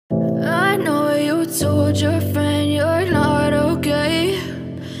told your friend you're not okay,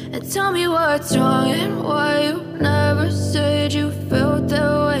 and tell me what's wrong and why you never said you felt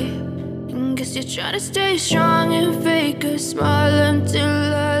that way. And guess you're trying to stay strong and fake a smile until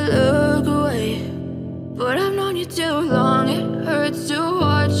I look away. But I've known you too long, it hurts to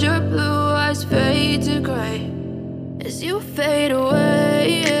watch your blue eyes fade to gray as you fade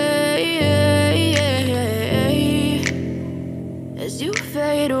away, as you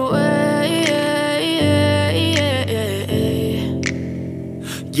fade away.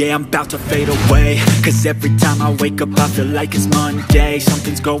 Yeah, I'm about to fade away, cause every time I wake up I feel like it's Monday.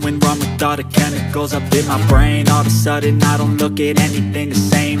 Something's going wrong with all the chemicals up in my brain. All of a sudden I don't look at anything the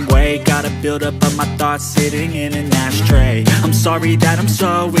same way. Gotta build up of my thoughts sitting in an ashtray. I'm sorry that I'm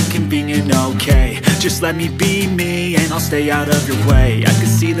so inconvenient, okay. Just let me be me and I'll stay out of your way. I can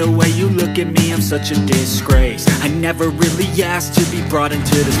see the way you look at me, I'm such a disgrace. I never really asked to be brought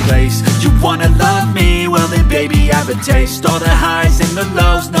into this place. You wanna love me? Well then baby I have a taste. All the highs and the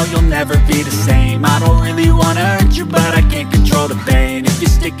lows, no you'll never be the same. I don't really wanna hurt you but I can't control the pain. If you're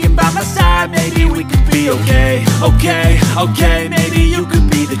sticking by my side maybe we could be okay. Okay, maybe you could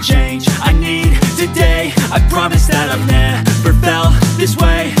be the change I need today. I promise that I've never felt this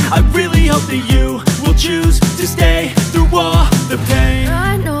way. I really hope that you will choose to stay through all the pain.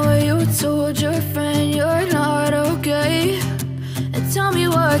 I know you told your friend you're not okay, and tell me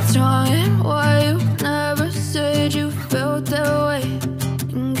what's wrong and why you never said you felt that way.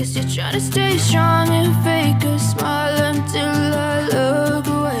 And guess you're trying to stay strong and fake a smile until I look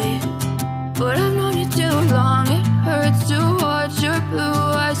away. But I've known you too long, it hurts to watch your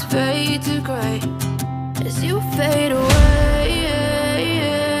blue eyes fade to gray as you fade away,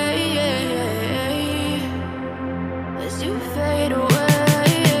 as you fade away,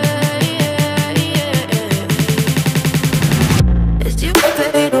 as you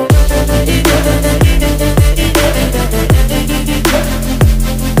fade away.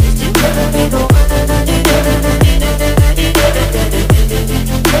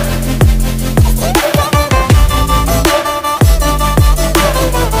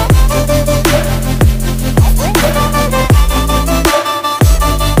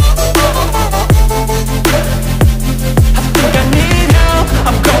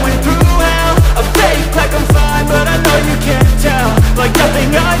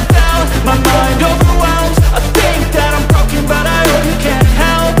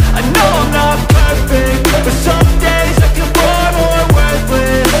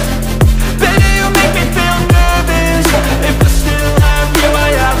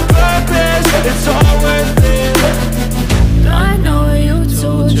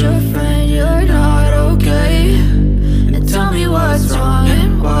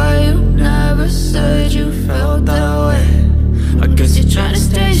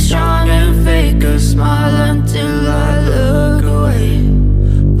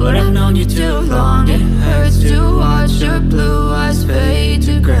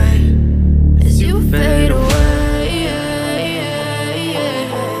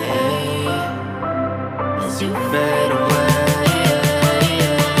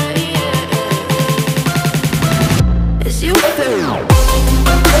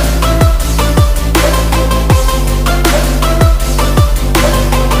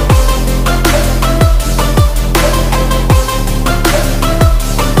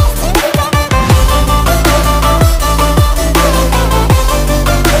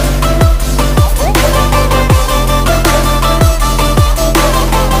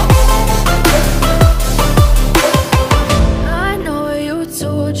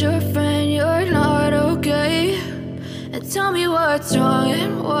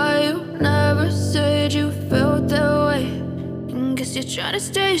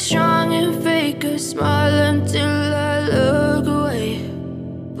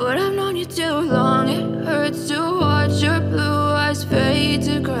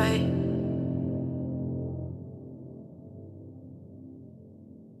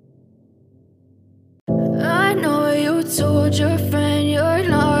 Told your friend you're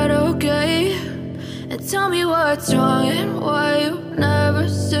not okay, and tell me what's wrong and why you never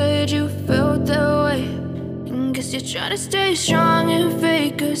said you felt that way. And guess you're trying to stay strong and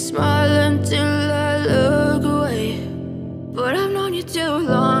fake a smile until I look away. But I've known you too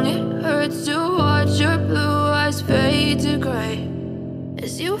long, it hurts to watch your blue eyes fade to gray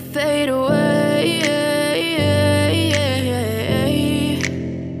as you fade away,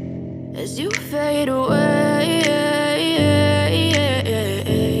 as you fade away.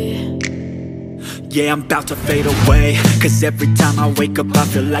 Yeah, I'm about to fade away, cause every time I wake up I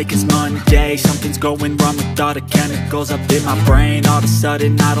feel like it's Monday. Something's going wrong with all the chemicals up in my brain. All of a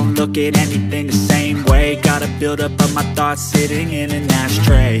sudden I don't look at anything the same way. Got a buildup of my thoughts sitting in an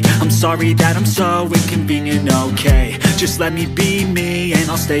ashtray. I'm sorry that I'm so inconvenient, okay. Just let me be me and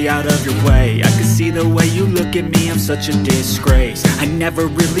I'll stay out of your way. I can see the way you look at me, I'm such a disgrace. I never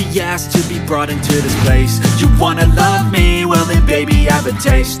really asked to be brought into this place. You wanna love me? Well then baby I have a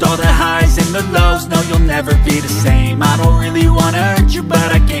taste. All the highs and the lows, no you'll never be the same. I don't really wanna hurt you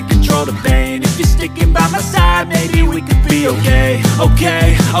but I can't control the pain. If you're sticking by my side maybe we could be okay.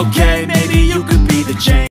 Okay, maybe you could be the change.